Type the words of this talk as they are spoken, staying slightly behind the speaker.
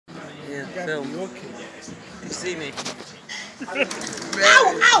Film. Okay. You see me?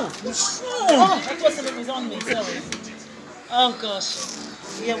 Ow! Ow! Oh, I thought something was on me, sorry. Oh gosh.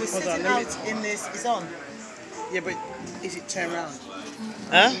 Yeah, we're sitting out in this. It's on. Yeah, but is it turned round?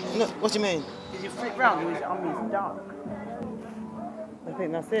 Huh? No, what do you mean? Is it flip round or is it on me? It's dark. I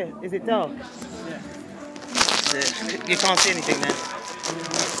think that's it. Is it dark? Yeah. You can't see anything then?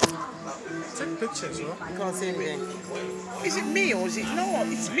 Take pictures, bro. You can't see anything. Is it me or is it? No,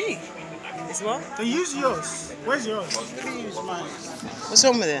 it's me. It's what? Then use yours. Where's yours? Let me use mine. What's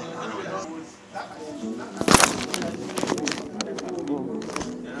wrong with it?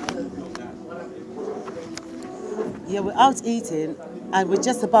 Yeah, we're out eating and we're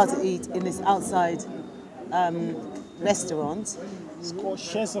just about to eat in this outside restaurant. It's called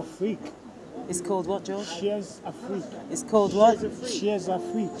Shares Afrique. It's called what, George? Shares Afrique. It's called what? Shares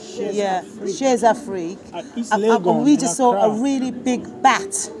Afrique. Shares Yeah, Afrique. Shares Afrique. At East And Legon we in just saw a Accra. really big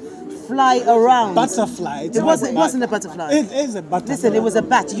bat fly around. Butterfly. It wasn't a butterfly. It is a butterfly. Listen, it was a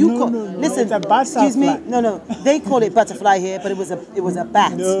bat. Listen, it's a butterfly. excuse me. No. They call it butterfly here, but it was a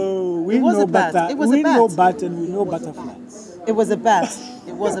bat. No, we It was know a bat. butter. It was we a bat. know bat and we know butterflies. It was a bat.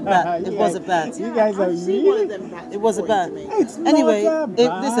 It was a bat. It was a bat. You guys are really... It was a bat. It's Anyway, not a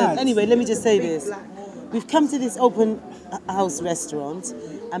bat. listen. Anyway, let me just say this. We've come to this open house restaurant,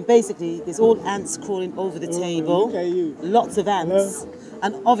 and basically there's all ants crawling over the table. Look at you. Lots of ants.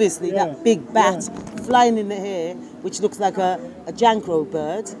 And obviously that big bat flying in the air, which looks like a jankro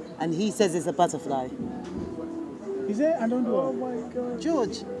bird, and he says it's a butterfly. Is it? I don't know. Oh my God.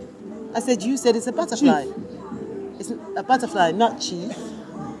 George, I said you said it's a butterfly. It's a butterfly, not chief.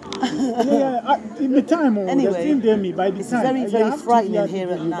 In the time, Anyway, by the it's time. very, You very have to frightening be here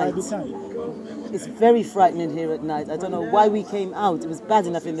at by night. the time. It's very frightening here at night. I don't know why we came out. It was bad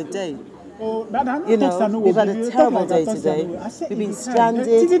enough in the day. Oh, You know, we've had a terrible day today. We've been stranded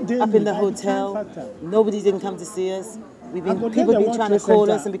up in the hotel. Nobody didn't come to see us. People have been trying to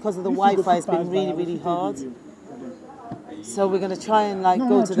call us, and because of the Wi-Fi, it's been really, really hard. So we're going to try and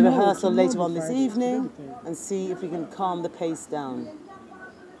go to the rehearsal later on this evening and see if we can calm the pace down.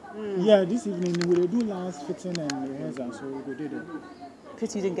 Yeah, this evening we will do last fitting and rehearsal, so we will do that.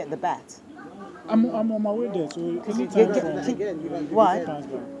 Pity you didn't get the bat. I'm on my way there, so anytime Why? pass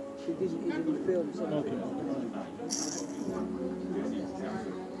by. Okay.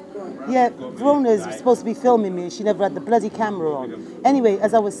 Yeah, Verona's supposed to be filming me. She never had the bloody camera on. Anyway,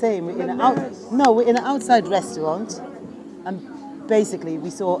 as I was saying, we're in an outside restaurant, and basically we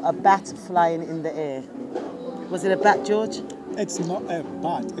saw a bat flying in the air. Was it a bat, George? It's not a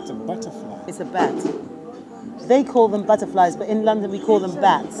bat, it's a butterfly. It's a bat. They call them butterflies, but in London we call them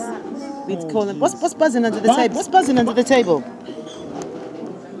bats. We call them. What's buzzing under the table? What's buzzing under the table?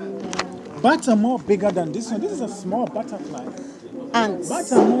 Bats are more bigger than this one. This is a small butterfly. Ants.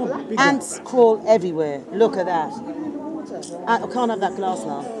 Bats are more bigger. Ants crawl everywhere. Look at that. I can't have that glass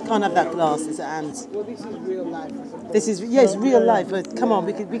now. Can't have that glass. It's an ant. Well, this is real life. It's real life. But come on,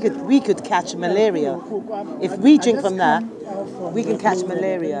 we could catch malaria. If we drink from that, we can catch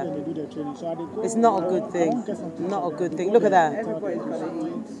malaria. It's not a good thing. Not a good thing. Look at that. Everybody's gonna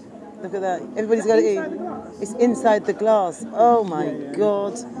eat. Look at that. Everybody's got to eat. It's inside the glass. Oh my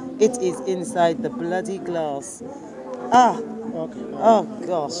God. It is inside the bloody glass. Oh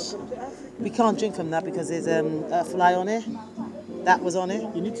gosh. We can't drink from that because there's a fly on it. That was on it.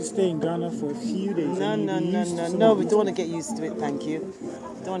 You need to stay in Ghana for a few days. No, we don't want to get used to it, thank you.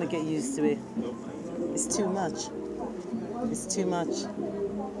 Don't want to get used to it. It's too much. It's too much.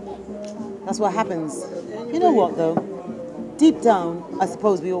 That's what happens. You know what though? Deep down, I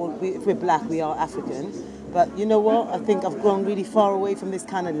suppose if we're black, we are African. But you know what? I think I've grown really far away from this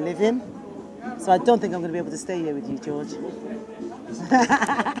kind of living. So I don't think I'm going to be able to stay here with you, George.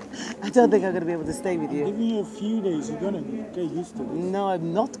 I don't think I'm going to be able to stay with you. Giving you a few days, you're going to get used to it. No,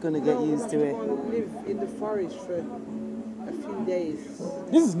 I'm not going to get used to it. Live in the forest for a few days.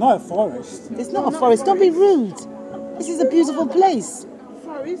 This is not a forest. It's not a forest. Don't be rude. This is a beautiful place.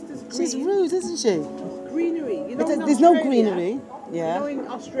 Forest is green. She's rude, isn't she? Greenery. You know, There's no greenery. Yeah. You know, in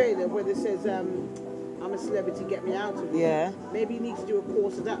Australia where it says, I'm a celebrity, get me out of here. Yeah. Maybe you need to do a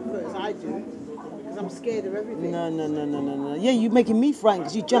course of that first. I do. Because I'm scared of everything. No. Yeah, you're making me frightened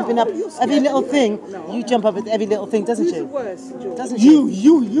because you're jumping up you're every scared little anyway. thing. No. You jump up at every little thing, doesn't Who's she? the worst, George? Doesn't she?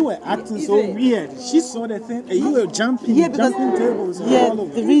 You were acting Is so it? weird. She saw the thing and you were jumping, Yeah, because jumping tables and all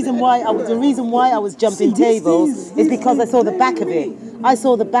over. the reason why I was jumping tables is because I saw the back of it. I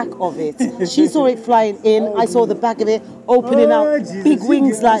saw the back of it. She saw it flying in. I saw the back of it opening out, Jesus, big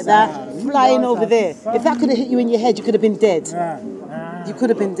wings you like that, guys flying are over there. If that could have hit you in your head, you could have been dead. You could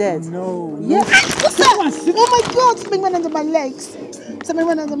have been dead. No. Yeah. What's that? Oh my God! Something went under my legs. Something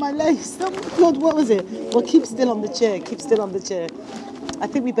went under my legs. Stop. God, what was it? Well, keep still on the chair. Keep still on the chair. I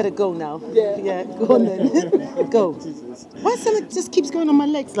think we better go now. Yeah. Yeah, go on then. Go. Why something just keeps going on my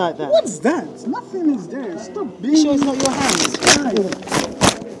legs like that? What's that? Nothing is there. Stop being. You sure it's not your hand? Right.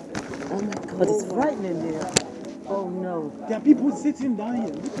 Oh my God, it's frightening here. Oh no. There are people sitting down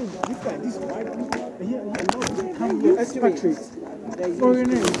here. Look at this white people. Here, a lot of them come here, expatriates.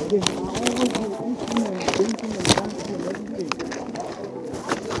 Foreigners. They are always eating and drinking and dancing and everything.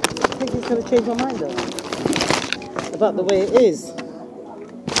 I think he's going to change my mind though. About the way it is.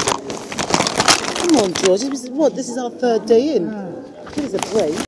 Come on, George. This is our third day in. Give us a break.